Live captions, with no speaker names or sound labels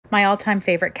My all-time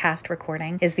favorite cast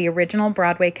recording is the original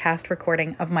Broadway cast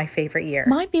recording of My Favorite Year.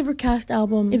 My favorite cast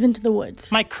album is Into the Woods.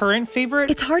 My current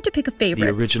favorite? It's hard to pick a favorite.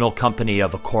 The original company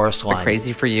of a chorus line. The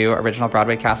Crazy for You original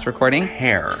Broadway cast recording.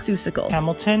 Hair. Seussical.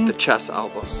 Hamilton. The Chess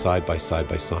album. Side by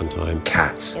Sondheim.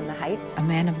 Cats. In the Heights. A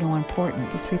Man of No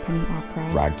Importance. The Threepenny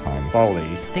Opera. Ragtime.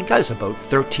 Follies. I think I was about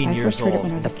 13 years old.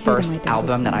 The first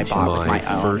album that I bought with my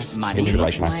first own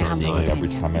introduction money. to Sondheim. Every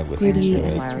time I listen to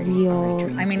it. It's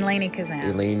real. I mean, Lainey Kazan.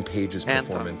 Elaine Page's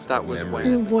performance. That was Your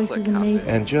when voice is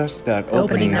amazing. And just that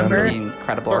Opening number.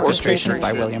 Incredible orchestrations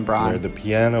by William where Braun. the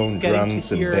piano and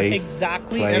drums and bass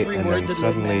exactly play, every and word then that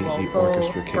suddenly Lin-Manuel the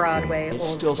orchestra kicks Broadway, in. It's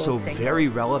still so very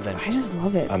relevant. I just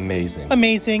love it. Amazing.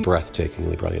 Amazing.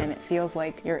 Breathtakingly brilliant. And it feels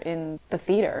like you're in the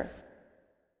theater.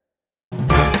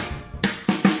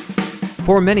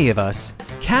 For many of us,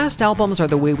 cast albums are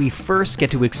the way we first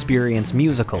get to experience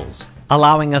musicals,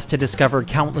 allowing us to discover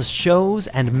countless shows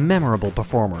and memorable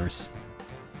performers.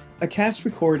 A cast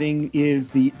recording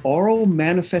is the oral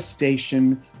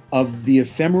manifestation of the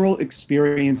ephemeral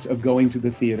experience of going to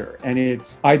the theater. And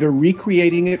it's either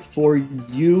recreating it for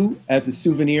you as a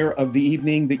souvenir of the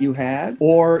evening that you had,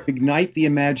 or ignite the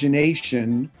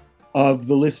imagination of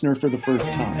the listener for the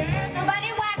first time.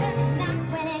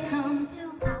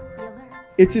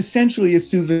 It's essentially a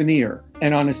souvenir,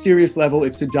 and on a serious level,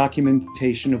 it's a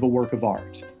documentation of a work of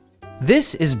art.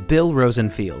 This is Bill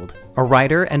Rosenfield, a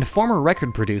writer and former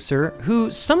record producer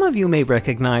who some of you may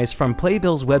recognize from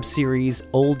Playbill's web series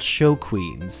Old Show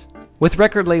Queens. With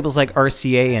record labels like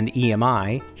RCA and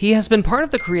EMI, he has been part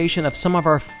of the creation of some of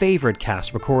our favorite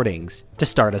cast recordings. To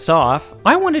start us off,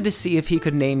 I wanted to see if he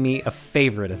could name me a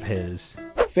favorite of his.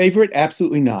 Favorite?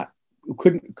 Absolutely not.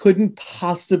 Couldn't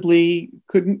possibly,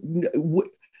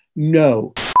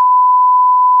 no.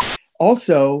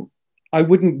 Also, I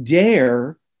wouldn't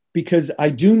dare, because I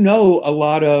do know a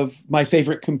lot of my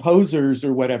favorite composers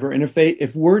or whatever, and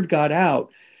if word got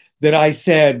out that I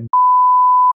said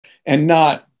and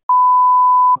not,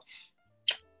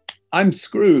 I'm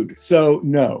screwed. So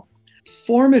no.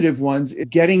 Formative ones,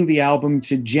 getting the album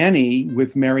to Jenny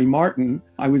with Mary Martin,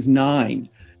 I was 9.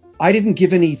 I didn't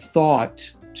give any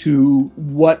thought to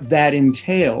what that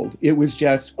entailed. It was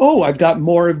just, oh, I've got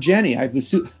more of Jenny. I have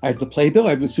the playbill,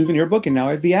 I have the souvenir book, and now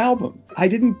I have the album. I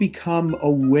didn't become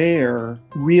aware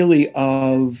really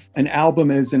of an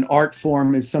album as an art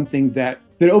form, as something that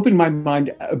opened my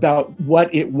mind about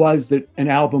what it was that an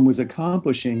album was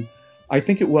accomplishing. I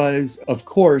think it was, of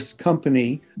course,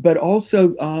 Company, but also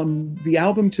the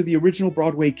album to the original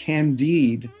Broadway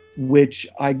Candide, which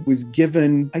I was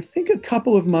given, I think, a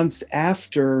couple of months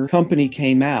after Company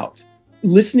came out.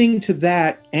 Listening to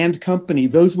that and Company,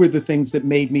 those were the things that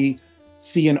made me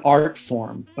see an art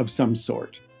form of some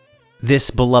sort. This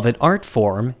beloved art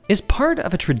form is part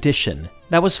of a tradition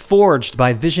that was forged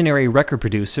by visionary record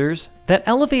producers that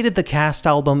elevated the cast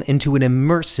album into an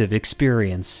immersive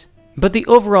experience. But the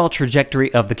overall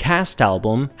trajectory of the cast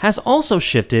album has also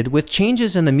shifted with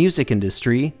changes in the music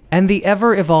industry and the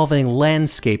ever-evolving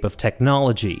landscape of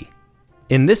technology.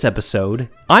 In this episode,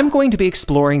 I'm going to be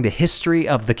exploring the history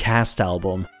of the cast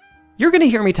album. You're going to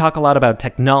hear me talk a lot about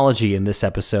technology in this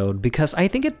episode because I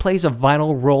think it plays a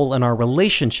vital role in our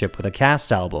relationship with a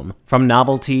cast album. From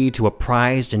novelty to a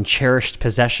prized and cherished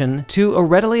possession to a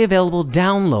readily available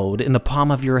download in the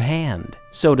palm of your hand.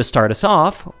 So to start us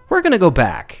off, we're going to go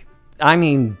back. I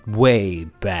mean, way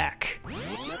back.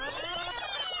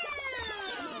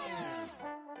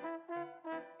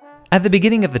 At the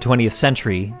beginning of the 20th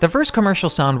century, the first commercial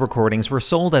sound recordings were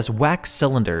sold as wax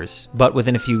cylinders, but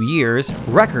within a few years,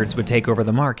 records would take over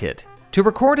the market. To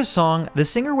record a song, the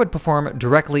singer would perform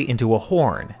directly into a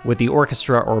horn, with the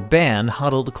orchestra or band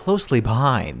huddled closely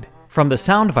behind. From the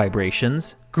sound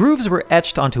vibrations, grooves were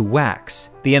etched onto wax.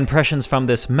 The impressions from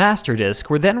this master disc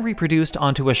were then reproduced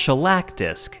onto a shellac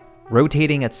disc.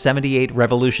 Rotating at 78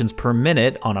 revolutions per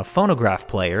minute on a phonograph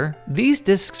player, these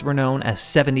discs were known as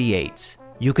 78s.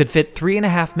 You could fit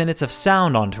 3.5 minutes of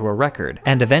sound onto a record,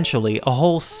 and eventually a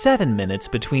whole 7 minutes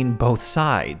between both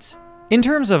sides. In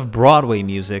terms of Broadway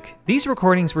music, these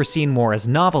recordings were seen more as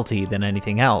novelty than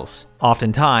anything else.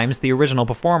 Oftentimes, the original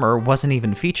performer wasn't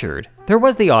even featured. There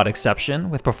was the odd exception,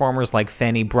 with performers like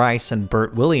Fanny Brice and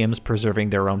Bert Williams preserving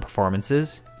their own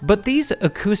performances. But these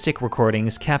acoustic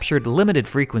recordings captured limited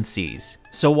frequencies.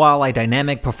 So while a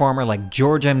dynamic performer like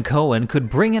George M. Cohan could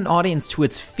bring an audience to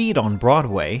its feet on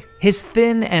Broadway, his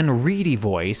thin and reedy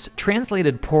voice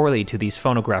translated poorly to these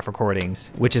phonograph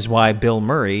recordings, which is why Billy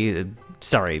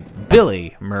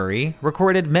Murray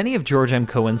recorded many of George M.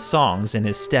 Cohan's songs in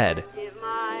his stead. Give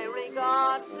my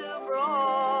regards to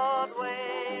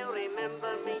Broadway,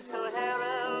 remember me to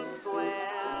Herald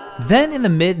Square. Then in the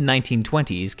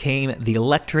mid-1920s came the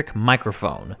electric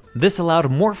microphone. This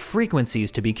allowed more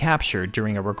frequencies to be captured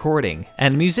during a recording,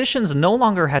 and musicians no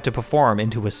longer had to perform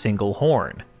into a single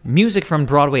horn. Music from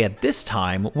Broadway at this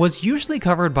time was usually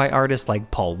covered by artists like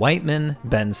Paul Whiteman,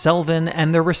 Ben Selvin,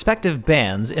 and their respective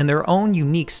bands in their own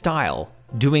unique style,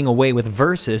 doing away with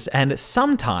verses and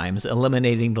sometimes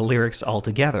eliminating the lyrics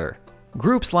altogether.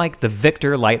 Groups like the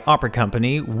Victor Light Opera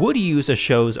Company would use a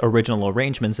show's original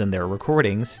arrangements in their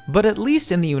recordings, but at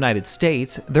least in the United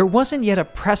States, there wasn't yet a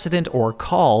precedent or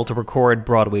call to record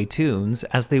Broadway tunes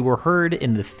as they were heard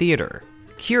in the theater.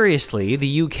 Curiously,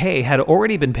 the UK had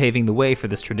already been paving the way for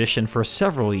this tradition for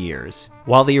several years.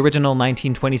 While the original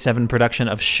 1927 production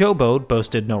of Showboat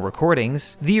boasted no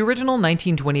recordings, the original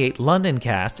 1928 London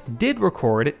cast did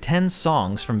record 10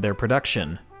 songs from their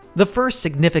production. The first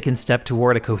significant step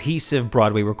toward a cohesive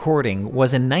Broadway recording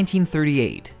was in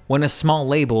 1938, when a small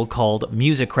label called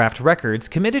Musicraft Records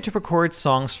committed to record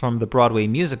songs from the Broadway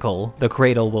musical The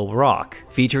Cradle Will Rock,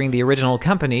 featuring the original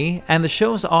company and the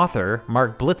show's author,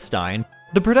 Mark Blitzstein.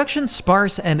 The production's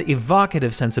sparse and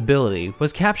evocative sensibility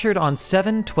was captured on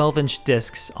 7 12-inch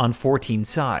discs on 14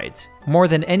 sides, more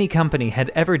than any company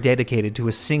had ever dedicated to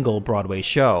a single Broadway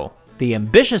show. The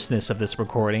ambitiousness of this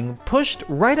recording pushed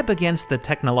right up against the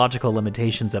technological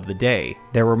limitations of the day.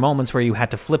 There were moments where you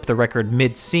had to flip the record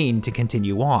mid-scene to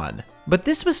continue on. But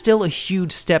this was still a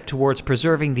huge step towards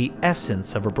preserving the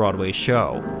essence of a Broadway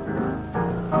show.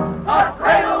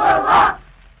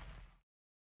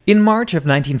 In March of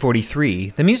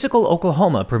 1943, the musical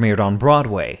Oklahoma premiered on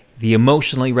Broadway. The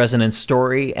emotionally resonant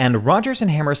story and Rodgers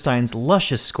and Hammerstein's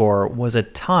luscious score was a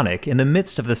tonic in the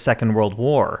midst of the Second World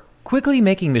War, quickly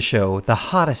making the show the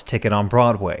hottest ticket on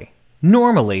Broadway.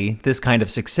 Normally, this kind of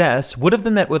success would have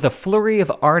been met with a flurry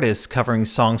of artists covering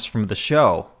songs from the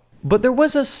show. But there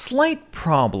was a slight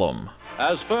problem.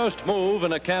 As first move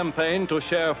in a campaign to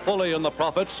share fully in the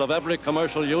profits of every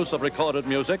commercial use of recorded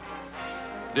music,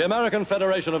 the American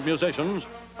Federation of Musicians,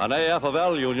 an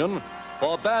AFL union,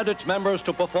 forbade its members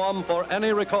to perform for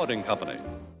any recording company.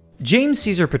 James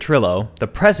Caesar Petrillo, the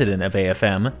president of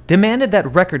AFM, demanded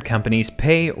that record companies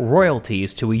pay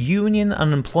royalties to a union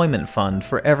unemployment fund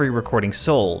for every recording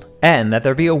sold, and that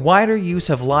there be a wider use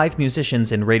of live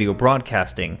musicians in radio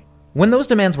broadcasting. When those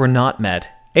demands were not met,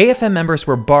 AFM members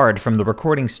were barred from the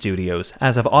recording studios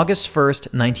as of August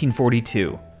 1st,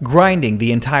 1942, grinding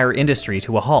the entire industry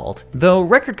to a halt, though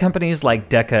record companies like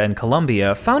Decca and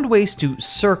Columbia found ways to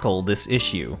circle this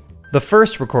issue. The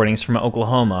first recordings from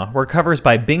Oklahoma were covers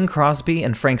by Bing Crosby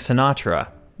and Frank Sinatra,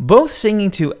 both singing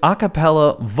to a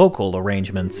cappella vocal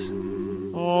arrangements.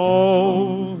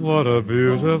 Oh, what a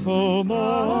beautiful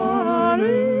morning,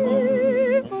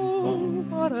 oh,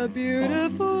 what a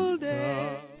beautiful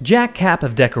day. Jack Kapp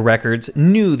of Decca Records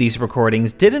knew these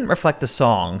recordings didn't reflect the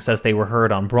songs as they were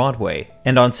heard on Broadway,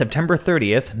 and on September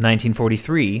 30th,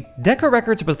 1943, Decca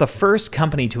Records was the first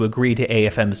company to agree to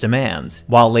AFM's demands,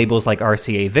 while labels like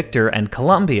RCA Victor and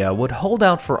Columbia would hold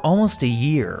out for almost a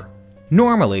year.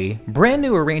 Normally, brand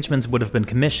new arrangements would have been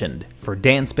commissioned for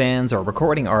dance bands or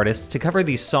recording artists to cover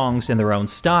these songs in their own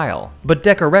style, but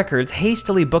Decca Records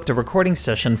hastily booked a recording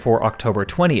session for October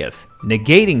 20th,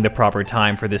 negating the proper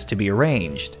time for this to be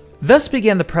arranged. Thus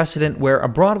began the precedent where a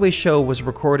Broadway show was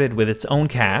recorded with its own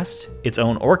cast, its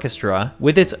own orchestra,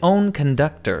 with its own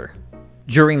conductor.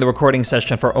 During the recording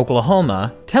session for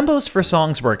Oklahoma, tempos for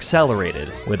songs were accelerated,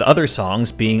 with other songs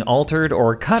being altered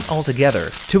or cut altogether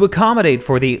to accommodate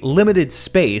for the limited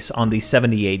space on the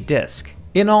 78 disc.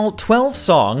 In all, 12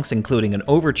 songs, including an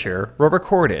overture, were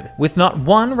recorded, with not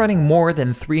one running more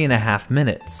than 3.5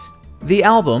 minutes. The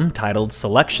album, titled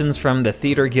Selections from the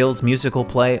Theater Guild's musical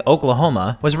play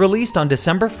Oklahoma, was released on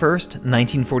December 1st,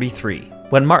 1943.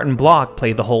 When Martin Block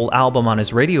played the whole album on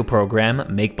his radio program,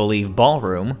 Make Believe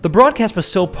Ballroom, the broadcast was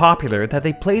so popular that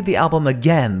they played the album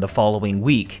again the following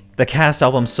week. The cast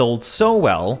album sold so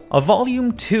well, a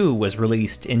Volume 2 was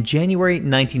released in January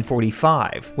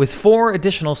 1945, with 4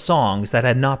 additional songs that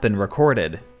had not been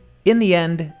recorded. In the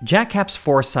end, Jack Kapp's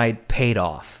foresight paid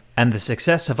off, and the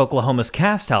success of Oklahoma's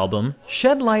cast album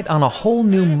shed light on a whole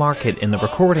new market in the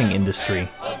recording industry.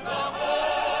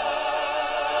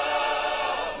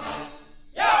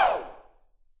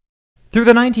 Through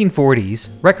the 1940s,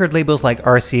 record labels like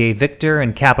RCA Victor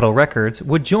and Capitol Records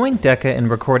would join Decca in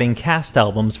recording cast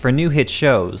albums for new hit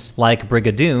shows like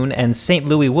Brigadoon and St.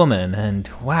 Louis Woman, and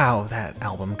wow, that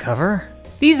album cover.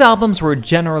 These albums were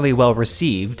generally well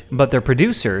received, but their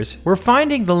producers were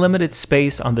finding the limited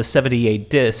space on the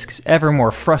 78 discs ever more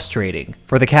frustrating.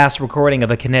 For the cast recording of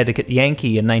A Connecticut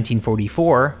Yankee in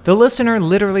 1944, the listener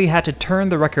literally had to turn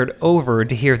the record over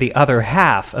to hear the other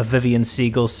half of Vivian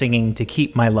Siegel singing To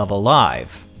Keep My Love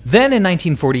Alive. Then in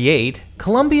 1948,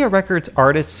 Columbia Records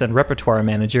artists and repertoire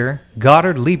manager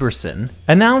Goddard Lieberson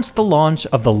announced the launch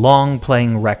of the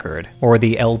long-playing record, or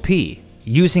the LP.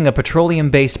 Using a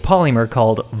petroleum-based polymer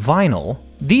called vinyl,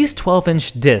 these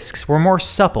 12-inch discs were more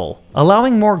supple,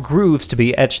 allowing more grooves to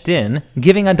be etched in,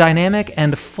 giving a dynamic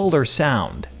and fuller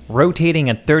sound. Rotating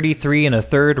at 33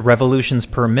 1/3 revolutions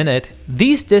per minute,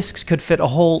 these discs could fit a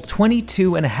whole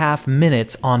 22.5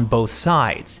 minutes on both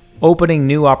sides, opening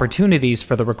new opportunities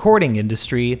for the recording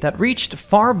industry that reached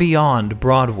far beyond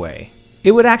Broadway.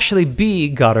 It would actually be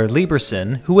Goddard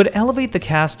Lieberson who would elevate the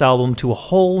cast album to a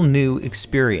whole new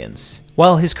experience.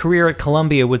 While his career at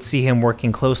Columbia would see him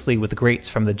working closely with greats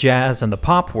from the jazz and the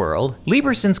pop world,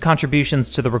 Lieberson's contributions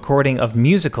to the recording of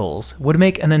musicals would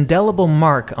make an indelible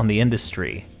mark on the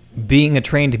industry. Being a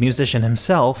trained musician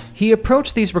himself, he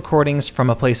approached these recordings from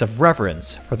a place of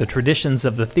reverence for the traditions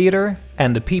of the theater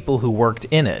and the people who worked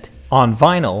in it. On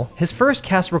vinyl, his first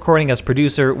cast recording as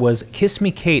producer was Kiss Me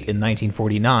Kate in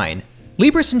 1949.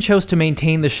 Lieberson chose to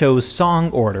maintain the show's song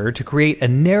order to create a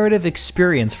narrative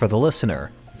experience for the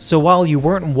listener, so while you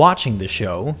weren't watching the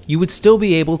show, you would still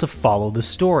be able to follow the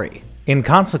story. In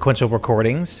consequential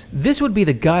recordings, this would be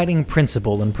the guiding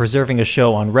principle in preserving a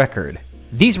show on record.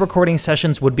 These recording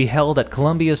sessions would be held at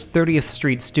Columbia's 30th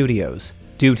Street studios.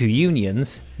 Due to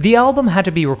unions, the album had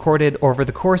to be recorded over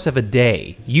the course of a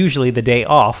day, usually the day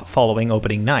off following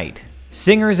opening night.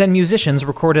 Singers and musicians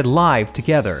recorded live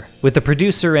together, with the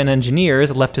producer and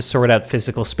engineers left to sort out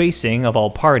physical spacing of all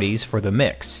parties for the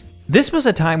mix. This was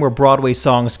a time where Broadway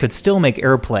songs could still make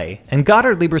airplay, and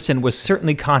Goddard Lieberson was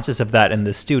certainly conscious of that in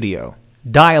the studio.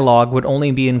 Dialogue would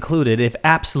only be included if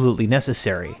absolutely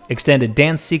necessary. Extended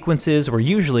dance sequences were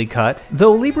usually cut,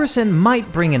 though Lieberson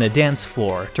might bring in a dance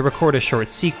floor to record a short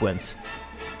sequence.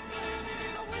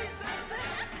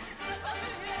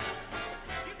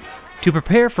 To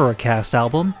prepare for a cast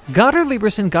album, Goddard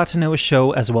Lieberson got to know a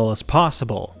show as well as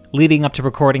possible. Leading up to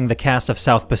recording the cast of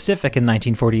South Pacific in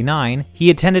 1949,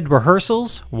 he attended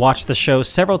rehearsals, watched the show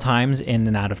several times in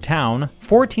and out of town,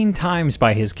 14 times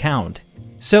by his count.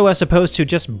 So as opposed to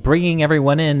just bringing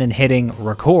everyone in and hitting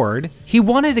record, he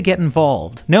wanted to get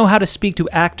involved, know how to speak to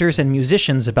actors and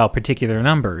musicians about particular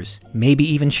numbers, maybe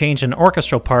even change an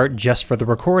orchestral part just for the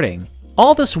recording.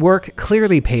 All this work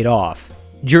clearly paid off.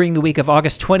 During the week of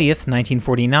August 20th,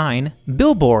 1949,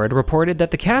 Billboard reported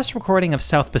that the cast recording of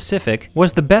South Pacific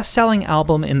was the best-selling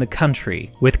album in the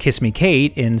country, with Kiss Me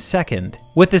Kate in second.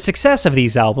 With the success of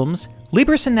these albums,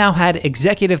 Lieberson now had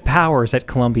executive powers at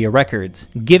Columbia Records,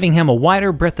 giving him a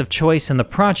wider breadth of choice in the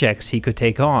projects he could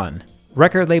take on.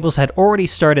 Record labels had already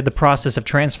started the process of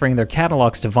transferring their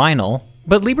catalogs to vinyl,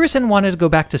 but Lieberson wanted to go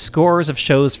back to scores of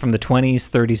shows from the 20s,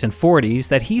 30s, and 40s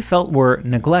that he felt were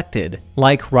neglected,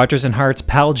 like Rodgers and Hart's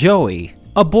Pal Joey.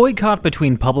 A boycott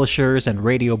between publishers and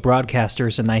radio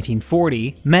broadcasters in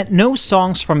 1940 meant no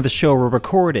songs from the show were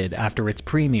recorded after its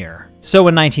premiere. So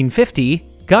in 1950,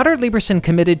 Goddard Lieberson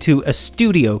committed to a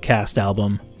studio cast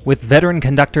album. With veteran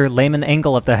conductor Lehman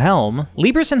Engel at the helm,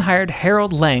 Lieberson hired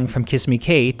Harold Lang from Kiss Me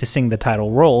Kate to sing the title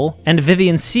role, and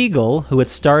Vivian Siegel, who had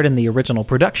starred in the original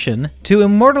production, to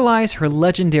immortalize her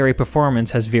legendary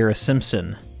performance as Vera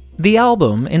Simpson. The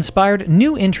album inspired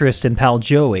new interest in Pal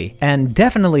Joey, and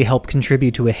definitely helped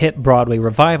contribute to a hit Broadway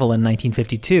revival in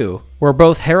 1952, where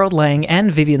both Harold Lang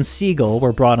and Vivian Siegel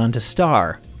were brought on to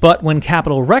star. But when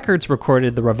Capitol Records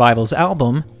recorded the revival's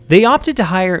album, they opted to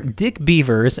hire Dick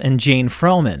Beavers and Jane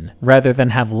Froman, rather than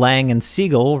have Lang and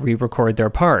Siegel re-record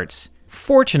their parts.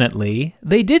 Fortunately,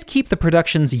 they did keep the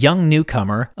production's young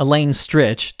newcomer, Elaine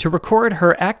Stritch, to record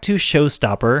her Act II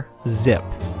showstopper, Zip.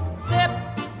 Zip,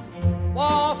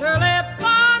 Walter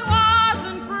Lippmann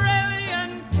wasn't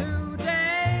brilliant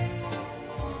today.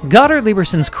 Goddard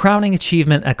Lieberson's crowning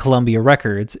achievement at Columbia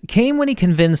Records came when he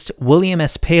convinced William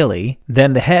S. Paley,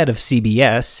 then the head of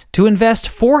CBS, to invest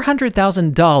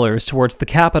 $400,000 towards the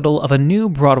capital of a new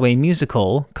Broadway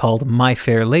musical called My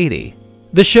Fair Lady.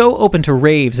 The show opened to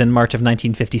raves in March of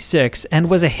 1956 and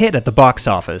was a hit at the box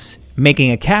office,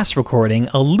 making a cast recording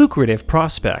a lucrative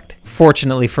prospect.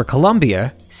 Fortunately for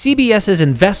Columbia, CBS's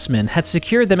investment had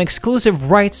secured them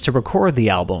exclusive rights to record the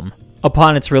album.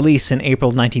 Upon its release in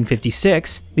April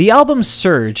 1956, the album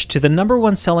surged to the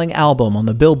 #1 selling album on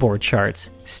the Billboard charts,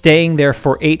 staying there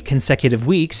for 8 consecutive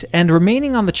weeks and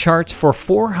remaining on the charts for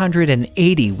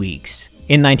 480 weeks.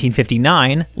 In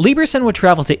 1959, Lieberson would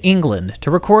travel to England to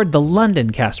record the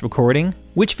London cast recording,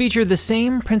 which featured the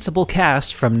same principal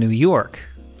cast from New York.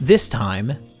 This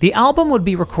time, the album would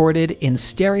be recorded in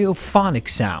stereophonic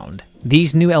sound.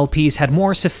 These new LPs had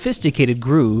more sophisticated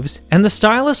grooves, and the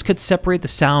stylus could separate the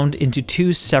sound into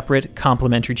two separate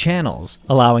complementary channels,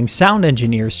 allowing sound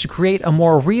engineers to create a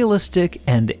more realistic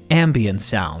and ambient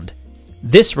sound.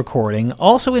 This recording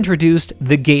also introduced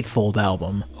the gatefold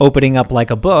album. Opening up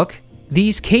like a book,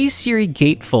 these K-series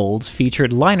gatefolds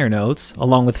featured liner notes,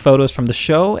 along with photos from the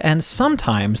show and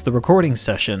sometimes the recording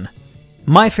session.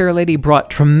 My Fair Lady brought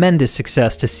tremendous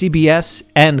success to CBS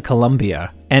and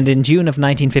Columbia, and in June of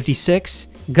 1956,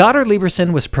 Goddard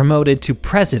Lieberson was promoted to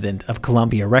president of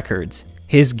Columbia Records.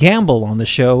 His gamble on the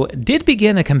show did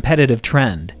begin a competitive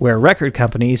trend, where record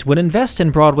companies would invest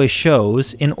in Broadway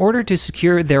shows in order to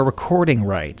secure their recording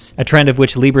rights, a trend of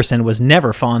which Lieberson was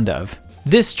never fond of.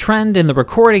 This trend in the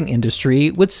recording industry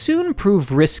would soon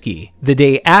prove risky. The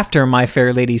day after My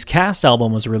Fair Lady's cast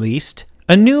album was released,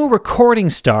 a new recording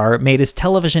star made his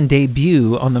television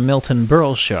debut on The Milton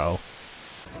Berle Show.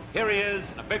 Here he is,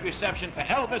 a big reception for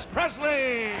Elvis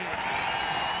Presley!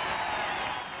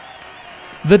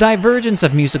 The divergence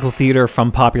of musical theater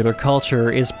from popular culture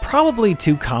is probably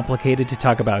too complicated to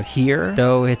talk about here,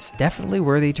 though it's definitely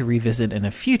worthy to revisit in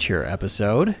a future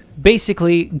episode.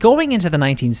 Basically, going into the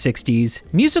 1960s,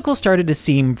 musicals started to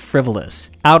seem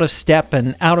frivolous, out of step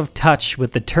and out of touch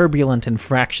with the turbulent and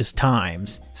fractious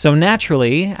times. So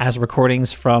naturally, as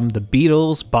recordings from the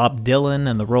Beatles, Bob Dylan,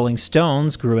 and the Rolling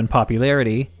Stones grew in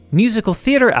popularity, musical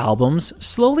theater albums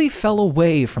slowly fell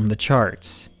away from the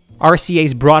charts.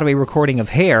 RCA's Broadway recording of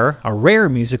Hair, a rare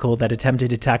musical that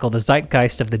attempted to tackle the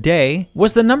zeitgeist of the day,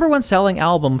 was the #1 selling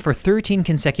album for 13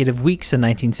 consecutive weeks in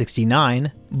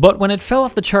 1969, but when it fell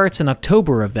off the charts in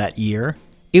October of that year,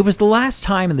 it was the last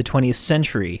time in the 20th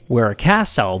century where a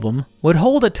cast album would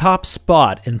hold a top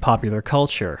spot in popular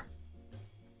culture.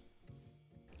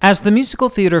 As the musical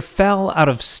theater fell out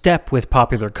of step with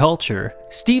popular culture,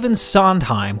 Stephen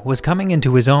Sondheim was coming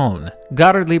into his own.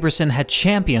 Goddard Lieberson had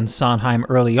championed Sondheim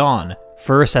early on,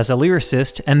 first as a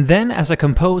lyricist and then as a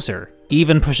composer,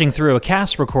 even pushing through a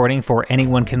cast recording for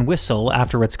Anyone Can Whistle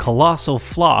after its colossal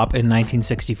flop in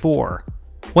 1964.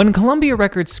 When Columbia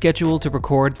Records scheduled to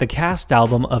record the cast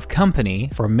album of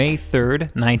Company for May 3rd,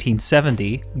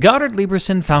 1970, Goddard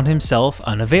Lieberson found himself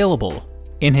unavailable.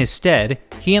 In his stead,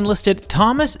 he enlisted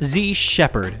Thomas Z.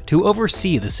 Shepard to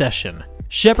oversee the session.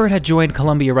 Shepard had joined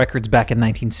Columbia Records back in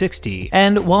 1960,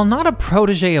 and while not a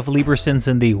protege of Lieberson's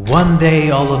in the "one day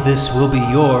all of this will be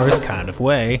yours" kind of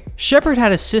way, Shepard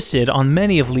had assisted on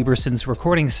many of Lieberson's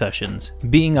recording sessions,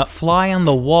 being a fly on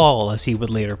the wall as he would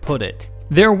later put it.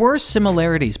 There were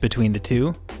similarities between the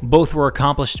two. Both were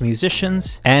accomplished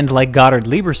musicians, and like Goddard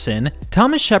Lieberson,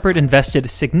 Thomas Shepard invested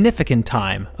significant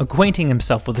time acquainting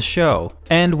himself with the show.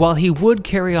 And while he would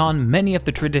carry on many of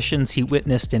the traditions he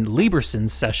witnessed in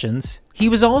Lieberson's sessions, he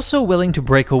was also willing to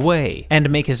break away and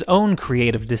make his own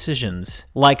creative decisions,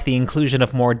 like the inclusion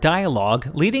of more dialogue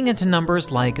leading into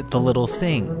numbers like The Little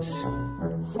Things.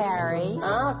 Harry,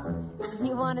 do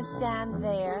you want to stand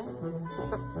there?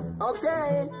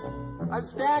 Okay, I'm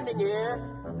standing here.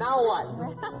 Now what?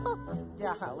 Well,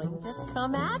 darling, just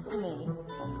come at me.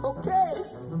 Okay.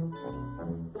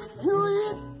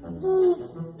 Juliet,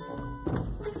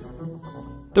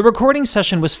 The recording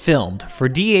session was filmed for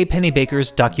D.A.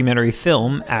 Pennebaker's documentary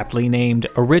film aptly named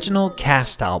Original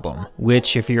Cast Album,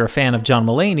 which, if you're a fan of John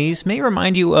Mulaney's, may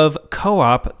remind you of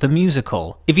Co-op the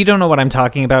Musical. If you don't know what I'm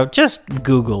talking about, just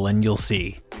Google and you'll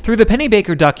see. Through the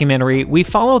Pennebaker documentary, we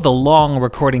follow the long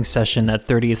recording session at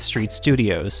 30th Street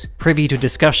Studios, privy to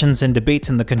discussions and debates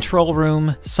in the control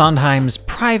room, Sondheim's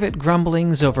private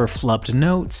grumblings over flubbed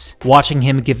notes, watching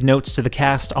him give notes to the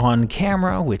cast on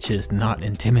camera, which is not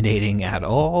intimidating at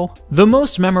all. The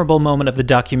most memorable moment of the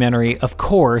documentary, of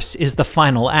course, is the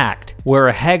final act, where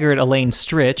a haggard Elaine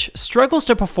Stritch struggles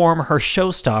to perform her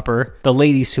showstopper, The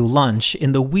Ladies Who Lunch,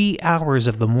 in the wee hours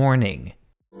of the morning.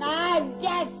 I'm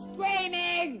just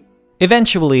screaming!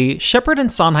 Eventually, Shepard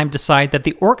and Sondheim decide that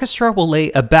the orchestra will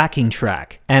lay a backing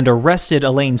track, and arrested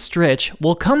Elaine Stritch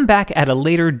will come back at a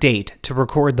later date to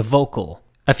record the vocal.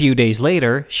 A few days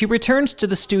later, she returns to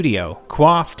the studio,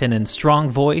 coiffed and in strong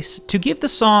voice, to give the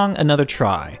song another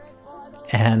try.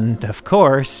 And, of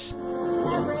course,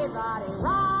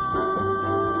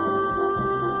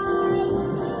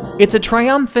 it's a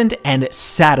triumphant and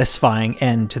satisfying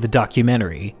end to the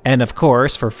documentary, and of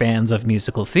course, for fans of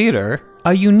musical theater,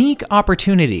 a unique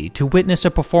opportunity to witness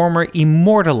a performer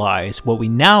immortalize what we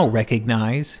now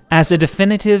recognize as a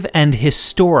definitive and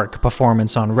historic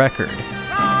performance on record.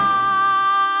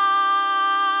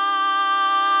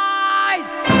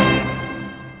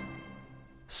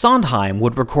 Sondheim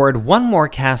would record one more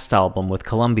cast album with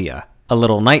Columbia, A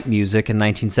Little Night Music in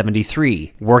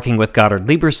 1973, working with Goddard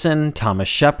Lieberson, Thomas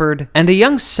Shepard, and a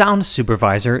young sound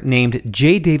supervisor named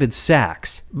J. David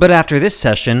Sachs. But after this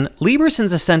session,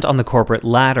 Lieberson's ascent on the corporate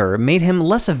ladder made him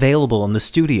less available in the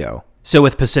studio. So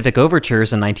with Pacific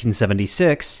Overtures in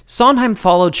 1976, Sondheim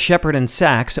followed Shepard and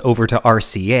Sachs over to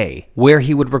RCA, where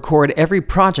he would record every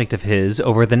project of his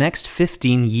over the next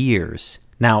 15 years.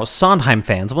 Now, Sondheim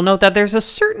fans will note that there's a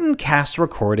certain cast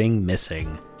recording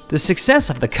missing. The success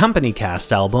of the company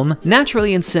cast album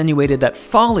naturally insinuated that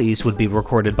Follies would be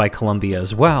recorded by Columbia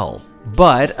as well.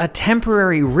 But a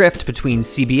temporary rift between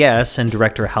CBS and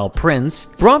director Hal Prince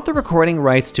brought the recording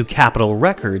rights to Capitol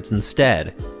Records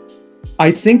instead.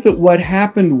 I think that what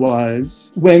happened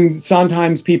was when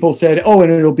sometimes people said, oh,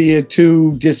 and it'll be a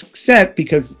 2-disc set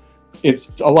because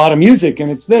it's a lot of music and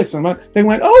it's this and that, they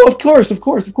went, oh, of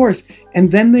course.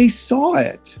 And then they saw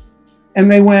it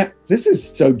and they went, this is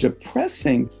so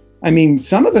depressing. I mean,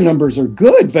 some of the numbers are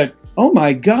good, but oh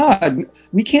my God,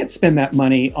 we can't spend that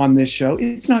money on this show.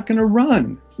 It's not going to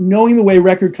run. Knowing the way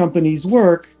record companies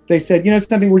work, they said, you know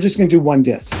something, we're just going to do 1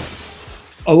 disc.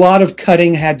 A lot of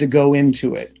cutting had to go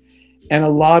into it. And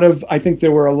I think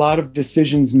there were a lot of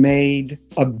decisions made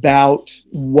about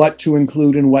what to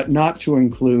include and what not to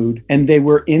include, and they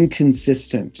were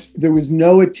inconsistent. There was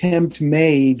no attempt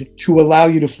made to allow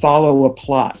you to follow a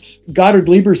plot. Goddard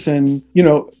Lieberson,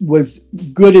 was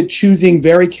good at choosing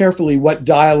very carefully what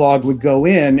dialogue would go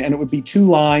in, and it would be 2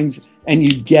 lines and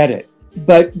you'd get it.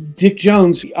 But Dick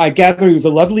Jones, I gather he was a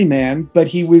lovely man, but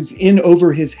he was in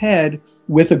over his head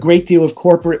with a great deal of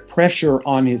corporate pressure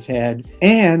on his head,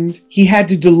 and he had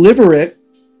to deliver it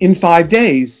in 5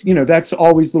 days. That's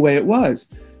always the way it was.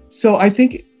 So I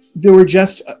think there were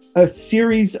just a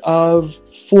series of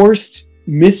forced,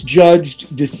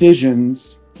 misjudged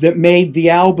decisions that made the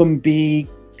album be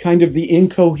kind of the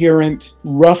incoherent,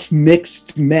 rough,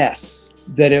 mixed mess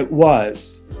that it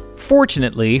was.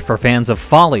 Fortunately for fans of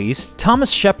Follies, Thomas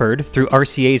Shepard, through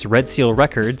RCA's Red Seal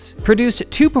Records, produced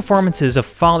 2 performances of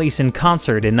Follies in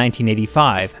concert in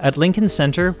 1985 at Lincoln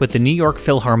Center with the New York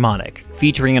Philharmonic.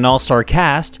 Featuring an all-star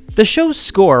cast, the show's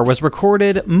score was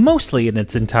recorded mostly in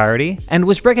its entirety and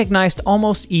was recognized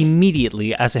almost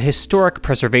immediately as a historic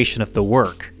preservation of the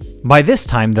work. By this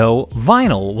time, though,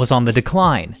 vinyl was on the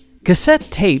decline. Cassette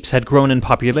tapes had grown in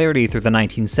popularity through the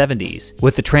 1970s,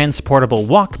 with the transportable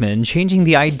Walkman changing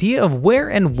the idea of where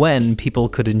and when people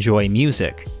could enjoy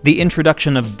music. The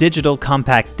introduction of digital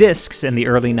compact discs in the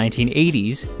early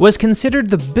 1980s was considered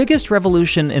the biggest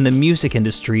revolution in the music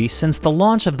industry since the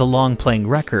launch of the long-playing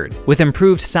record, with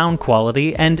improved sound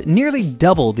quality and nearly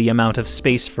double the amount of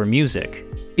space for music.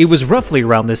 It was roughly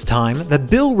around this time that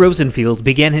Bill Rosenfield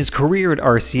began his career at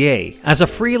RCA as a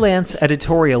freelance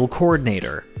editorial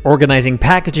coordinator, organizing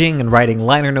packaging and writing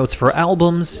liner notes for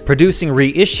albums, producing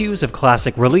reissues of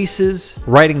classic releases,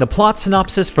 writing the plot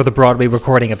synopsis for the Broadway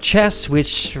recording of Chess,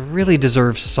 which really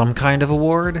deserves some kind of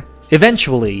award.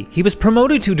 Eventually, he was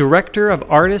promoted to Director of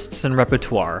Artists and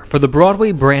Repertoire for the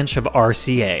Broadway branch of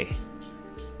RCA.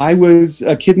 I was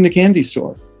a kid in a candy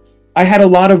store. I had a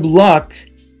lot of luck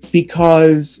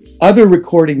because other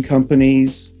recording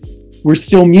companies were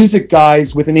still music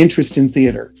guys with an interest in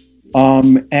theater.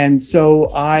 And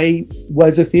so I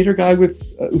was a theater guy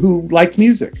who liked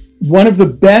music. One of the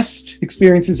best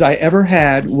experiences I ever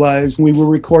had was when we were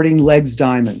recording Legs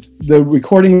Diamond. The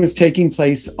recording was taking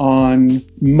place on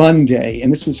Monday,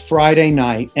 and this was Friday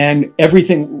night, and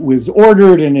everything was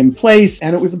ordered and in place,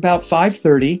 and it was about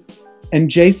 5:30, and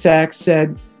Jay Sachs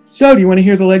said, so do you want to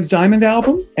hear the Legs Diamond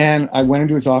album? And I went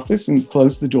into his office and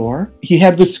closed the door. He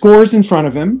had the scores in front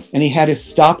of him, and he had his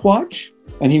stopwatch,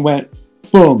 and he went,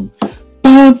 boom,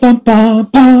 bum, bum, bum,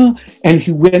 bum. And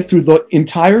he went through the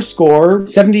entire score,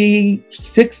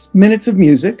 76 minutes of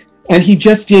music, and he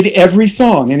just did every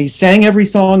song, and he sang every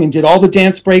song and did all the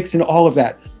dance breaks and all of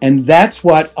that. And that's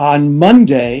what, on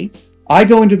Monday, I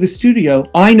go into the studio,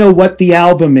 I know what the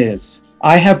album is.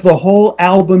 I have the whole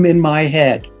album in my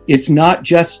head. It's not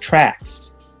just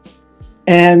tracks.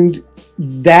 And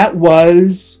that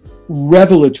was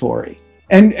revelatory.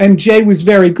 And Jay was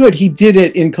very good. He did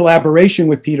it in collaboration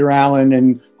with Peter Allen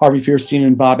and Harvey Fierstein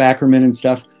and Bob Ackerman and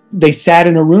stuff. They sat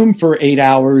in a room for 8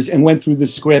 hours and went through the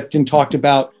script and talked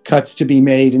about cuts to be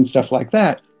made and stuff like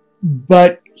that.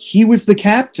 But he was the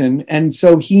captain, and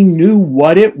so he knew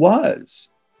what it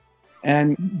was.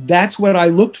 And that's what I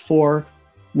looked for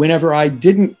whenever I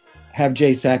didn't have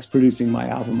Jay Sachs producing my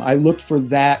album. I looked for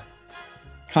that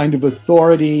kind of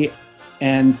authority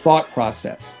and thought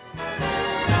process.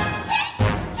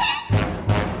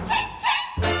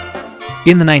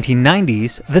 In the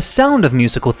 1990s, the sound of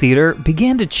musical theater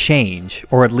began to change,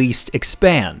 or at least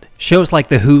expand. Shows like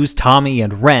The Who's Tommy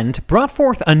and Rent brought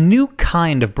forth a new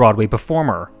kind of Broadway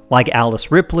performer, like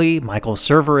Alice Ripley, Michael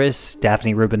Cerveris,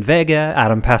 Daphne Rubin Vega,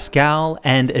 Adam Pascal,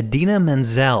 and Idina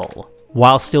Menzel.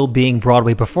 While still being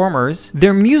Broadway performers,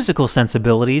 their musical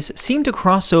sensibilities seemed to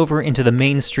cross over into the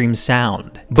mainstream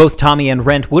sound. Both Tommy and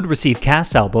Rent would receive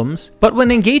cast albums, but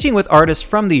when engaging with artists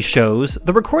from these shows,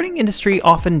 the recording industry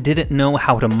often didn't know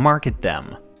how to market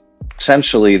them.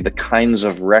 Essentially, the kinds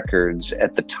of records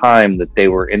at the time that they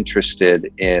were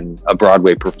interested in a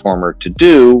Broadway performer to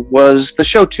do was the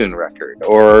show tune record,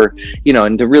 or,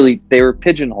 and they were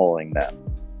pigeonholing them.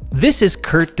 This is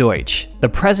Kurt Deutsch, the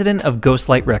president of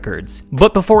Ghostlight Records.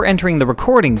 But before entering the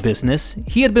recording business,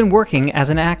 he had been working as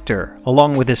an actor,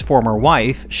 along with his former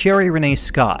wife, Sherry Renee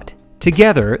Scott.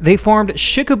 Together, they formed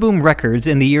Shikaboom Records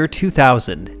in the year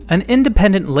 2000, an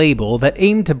independent label that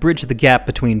aimed to bridge the gap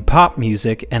between pop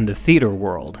music and the theater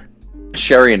world.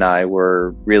 Sherry and I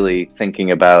were really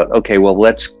thinking about, okay, well,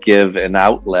 let's give an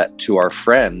outlet to our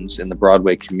friends in the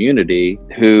Broadway community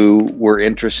who were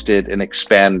interested in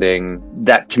expanding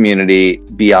that community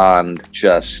beyond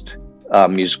just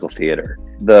musical theater.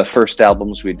 The first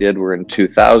albums we did were in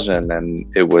 2000, and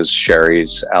it was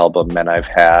Sherry's album, Men I've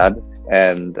Had,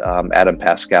 and Adam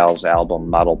Pascal's album,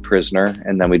 Model Prisoner,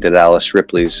 and then we did Alice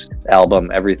Ripley's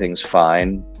album, Everything's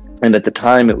Fine. And at the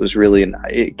time, it was really,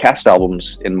 cast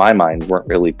albums, in my mind, weren't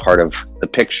really part of the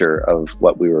picture of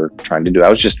what we were trying to do. I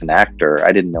was just an actor.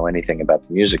 I didn't know anything about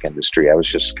the music industry. I was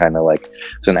just kind of like,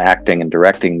 I was an acting and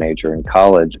directing major in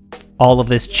college. All of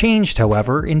this changed,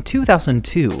 however, in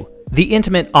 2002. The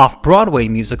intimate off-Broadway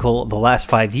musical The Last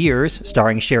 5 Years,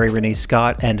 starring Sherry Renee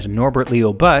Scott and Norbert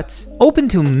Leo Butz,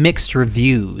 opened to mixed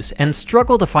reviews and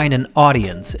struggled to find an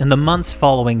audience in the months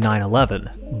following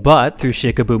 9/11. But through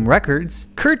Shikaboom Records,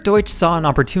 Kurt Deutsch saw an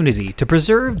opportunity to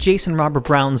preserve Jason Robert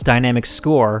Brown's dynamic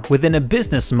score within a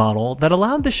business model that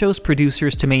allowed the show's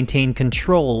producers to maintain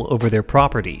control over their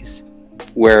properties.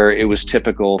 Where it was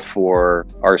typical for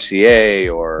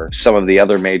RCA or some of the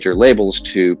other major labels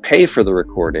to pay for the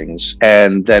recordings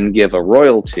and then give a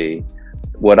royalty.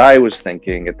 What I was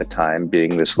thinking at the time,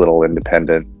 being this little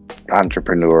independent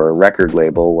entrepreneur record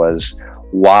label, was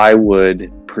why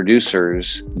would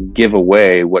producers give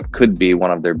away what could be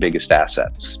one of their biggest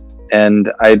assets?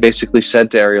 And I basically said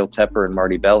to Ariel Tepper and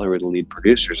Marty Bell, who were the lead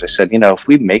producers, I said, if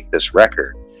we make this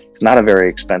record, it's not a very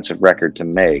expensive record to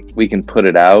make. We can put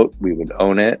it out, we would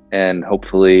own it, and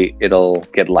hopefully it'll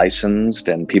get licensed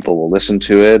and people will listen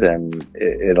to it and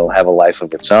it'll have a life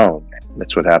of its own.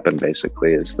 That's what happened,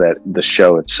 basically, is that the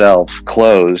show itself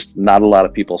closed. Not a lot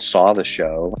of people saw the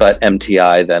show, but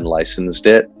MTI then licensed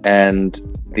it. And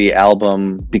the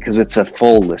album, because it's a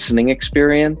full listening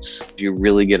experience, you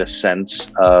really get a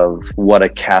sense of what a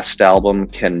cast album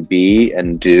can be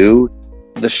and do.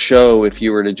 The show, if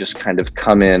you were to just kind of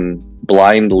come in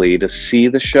blindly to see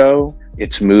the show,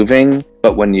 it's moving,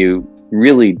 but when you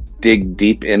really dig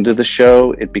deep into the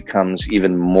show, it becomes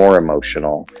even more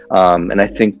emotional. And I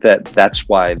think that that's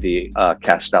why the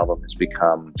cast album has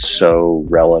become so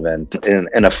relevant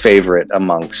and a favorite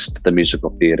amongst the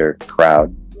musical theater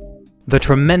crowd. The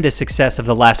tremendous success of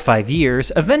the last 5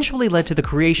 years eventually led to the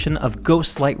creation of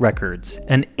Ghostlight Records,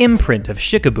 an imprint of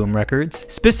Shikaboom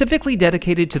Records specifically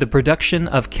dedicated to the production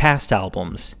of cast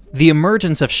albums. The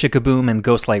emergence of Shikaboom and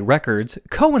Ghostlight Records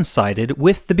coincided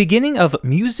with the beginning of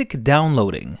music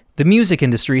downloading. The music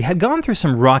industry had gone through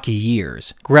some rocky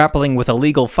years, grappling with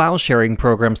illegal file-sharing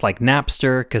programs like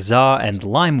Napster, Kazaa, and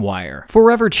LimeWire,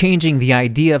 forever changing the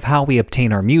idea of how we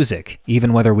obtain our music,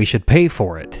 even whether we should pay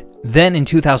for it. Then in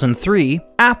 2003,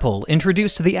 Apple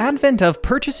introduced the advent of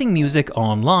purchasing music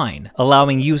online,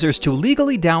 allowing users to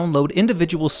legally download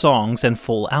individual songs and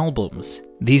full albums.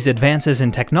 These advances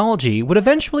in technology would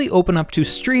eventually open up to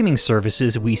streaming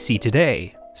services we see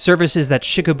today. Services that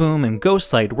Shikaboom and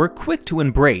Ghostlight were quick to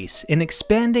embrace in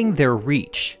expanding their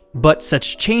reach. But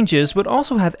such changes would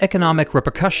also have economic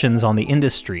repercussions on the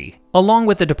industry. Along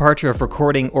with the departure of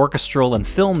recording orchestral and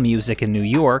film music in New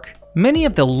York, many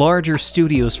of the larger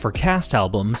studios for cast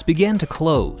albums began to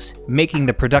close, making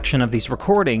the production of these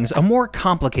recordings a more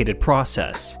complicated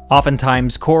process.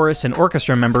 Oftentimes, chorus and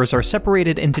orchestra members are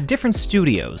separated into different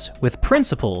studios, with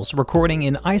principals recording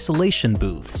in isolation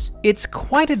booths. It's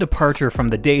quite a departure from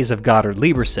the days of Goddard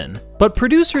Lieberson, but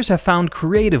producers have found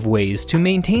creative ways to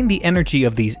maintain the energy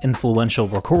of these influential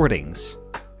recordings.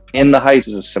 In the Heights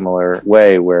is a similar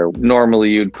way, where normally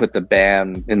you'd put the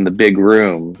band in the big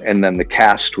room and then the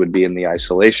cast would be in the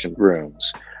isolation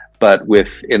rooms. But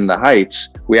with In the Heights,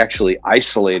 we actually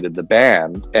isolated the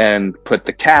band and put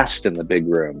the cast in the big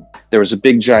room. There was a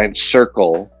big giant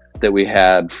circle that we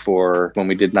had for when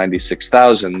we did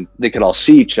 96,000. They could all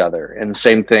see each other. And the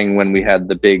same thing when we had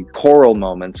the big choral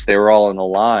moments, they were all in a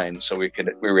line, so we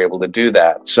were able to do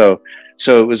that. So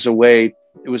it was a way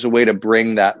to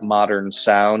bring that modern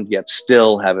sound, yet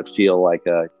still have it feel like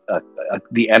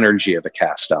the energy of a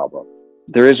cast album.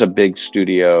 There is a big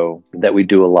studio that we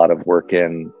do a lot of work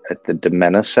in at the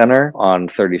Domena Center on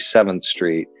 37th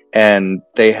Street. And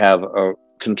they have a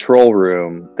control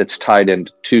room that's tied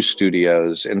into 2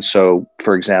 studios. And so,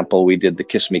 for example, we did the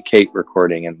Kiss Me Kate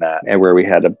recording in that, and where we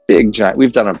had a big giant,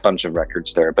 we've done a bunch of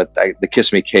records there, but the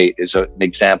Kiss Me Kate is an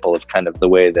example of kind of the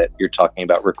way that you're talking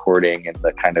about recording in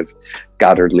the kind of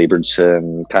Goddard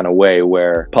Lieberson kind of way,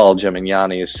 where Paul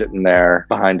Gemignani is sitting there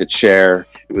behind a chair.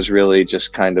 It was really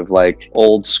just kind of like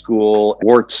old school,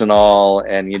 warts and all,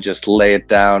 and you just lay it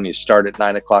down. You start at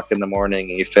 9 o'clock in the morning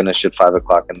and you finish at 5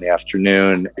 o'clock in the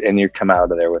afternoon, and you come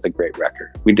out of there with a great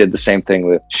record. We did the same thing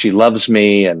with She Loves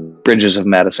Me and Bridges of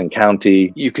Madison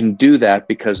County. You can do that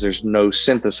because there's no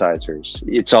synthesizers.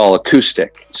 It's all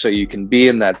acoustic. So you can be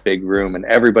in that big room and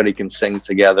everybody can sing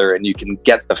together, and you can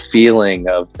get the feeling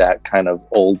of that kind of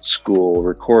old school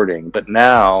recording. But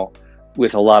now,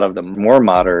 with a lot of the more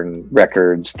modern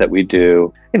records that we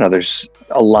do, there's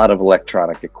a lot of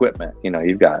electronic equipment.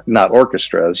 You've got not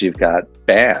orchestras, you've got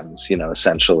bands,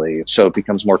 essentially. So it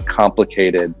becomes more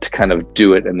complicated to kind of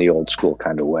do it in the old school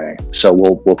kind of way. So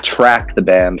we'll track the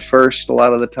band first a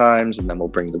lot of the times, and then we'll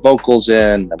bring the vocals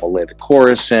in, then we'll lay the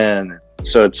chorus in.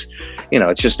 So it's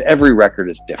just every record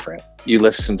is different. You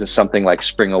listen to something like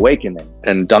Spring Awakening,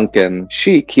 and Duncan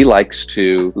Sheik, he likes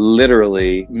to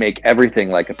literally make everything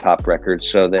like a pop record,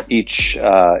 so that each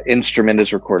instrument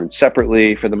is recorded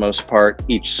separately for the most part.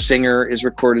 Each singer is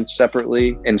recorded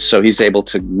separately. And so he's able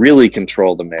to really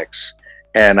control the mix.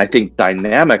 And I think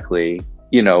dynamically,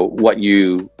 what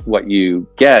you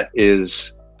get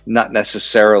is not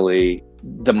necessarily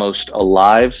the most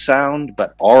alive sound,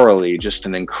 but aurally just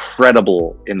an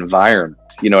incredible environment.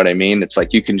 You know what I mean? It's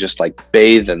like you can just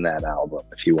bathe in that album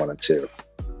if you wanted to.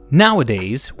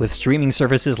 Nowadays, with streaming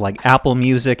services like Apple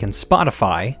Music and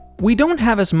Spotify, we don't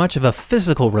have as much of a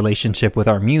physical relationship with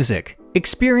our music.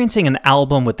 Experiencing an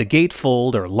album with the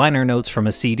gatefold or liner notes from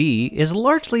a CD is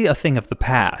largely a thing of the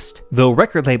past. Though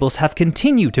record labels have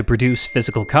continued to produce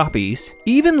physical copies,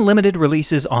 even limited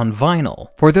releases on vinyl,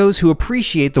 for those who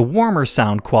appreciate the warmer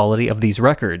sound quality of these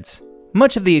records.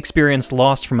 Much of the experience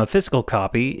lost from a physical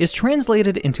copy is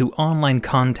translated into online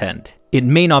content. It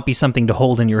may not be something to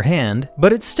hold in your hand,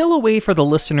 but it's still a way for the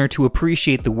listener to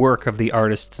appreciate the work of the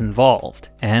artists involved.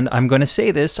 And I'm going to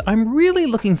say this, I'm really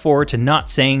looking forward to not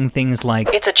saying things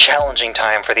like, "It's a challenging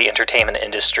time for the entertainment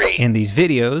industry," in these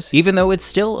videos, even though it's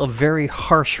still a very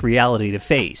harsh reality to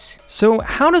face. So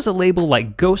how does a label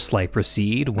like Ghostlight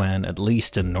proceed when, at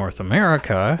least in North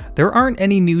America, there aren't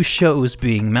any new shows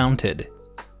being mounted?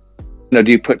 Do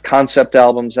you put concept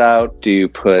albums out? Do you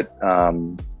put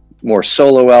more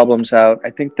solo albums out?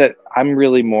 I think that I'm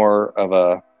really more of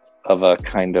a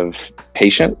kind of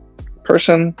patient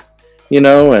person,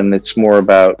 and it's more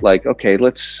about okay,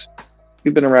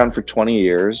 we've been around for 20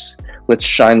 years. Let's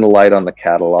shine the light on the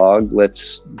catalog.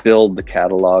 Let's build the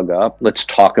catalog up. Let's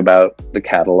talk about the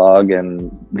catalog and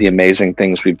the amazing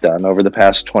things we've done over the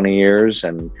past 20 years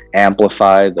and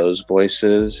amplify those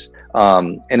voices.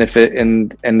 And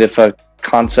if a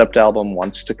concept album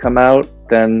wants to come out,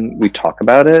 then we talk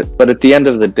about it. But at the end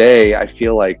of the day, I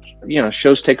feel like,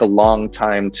 shows take a long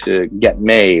time to get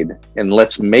made, and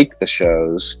let's make the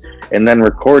shows and then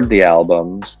record the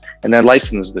albums and then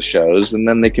license the shows, and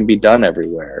then they can be done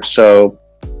everywhere. So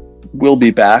we'll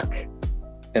be back.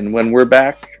 And when we're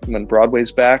back, when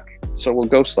Broadway's back, so will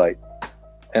Ghostlight,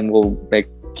 and we'll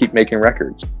keep making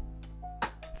records.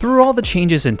 Through all the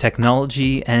changes in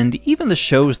technology and even the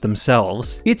shows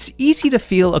themselves, it's easy to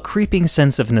feel a creeping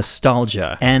sense of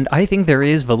nostalgia, and I think there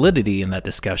is validity in that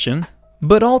discussion.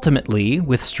 But ultimately,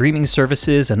 with streaming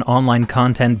services and online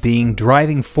content being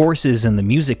driving forces in the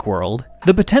music world,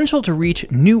 the potential to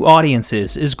reach new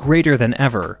audiences is greater than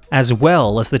ever, as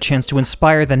well as the chance to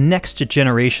inspire the next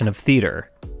generation of theater.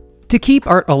 To keep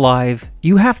art alive,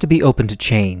 you have to be open to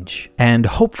change, and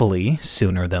hopefully,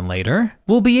 sooner than later,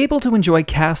 we'll be able to enjoy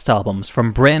cast albums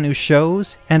from brand new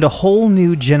shows and a whole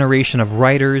new generation of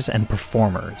writers and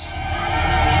performers.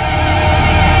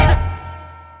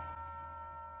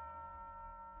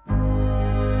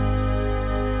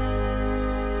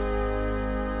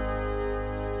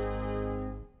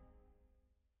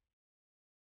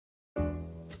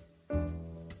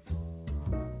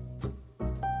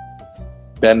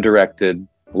 Ben directed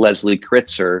Leslie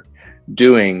Kritzer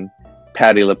doing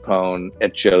Patti LuPone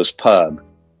at Joe's Pub.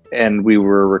 And we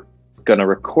were going to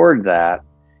record that.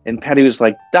 And Patti was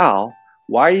like, Doll,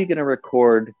 why are you going to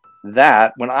record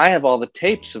that when I have all the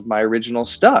tapes of my original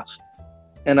stuff?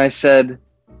 And I said,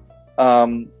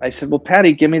 well,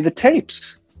 Patti, give me the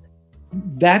tapes.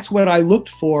 That's what I looked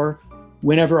for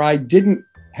whenever I didn't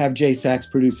have Jay Sachs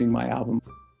producing my album.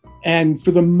 And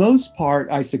for the most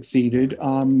part, I succeeded.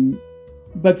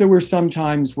 But there were some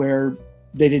times where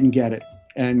they didn't get it.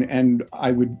 And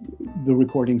the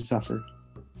recording suffered.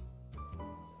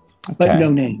 But no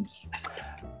names.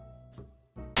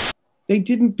 They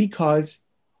didn't because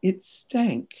it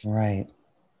stank. Right.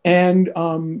 And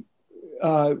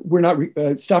we're not,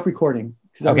 stop recording.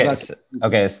 Okay,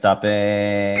 okay,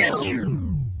 stopping.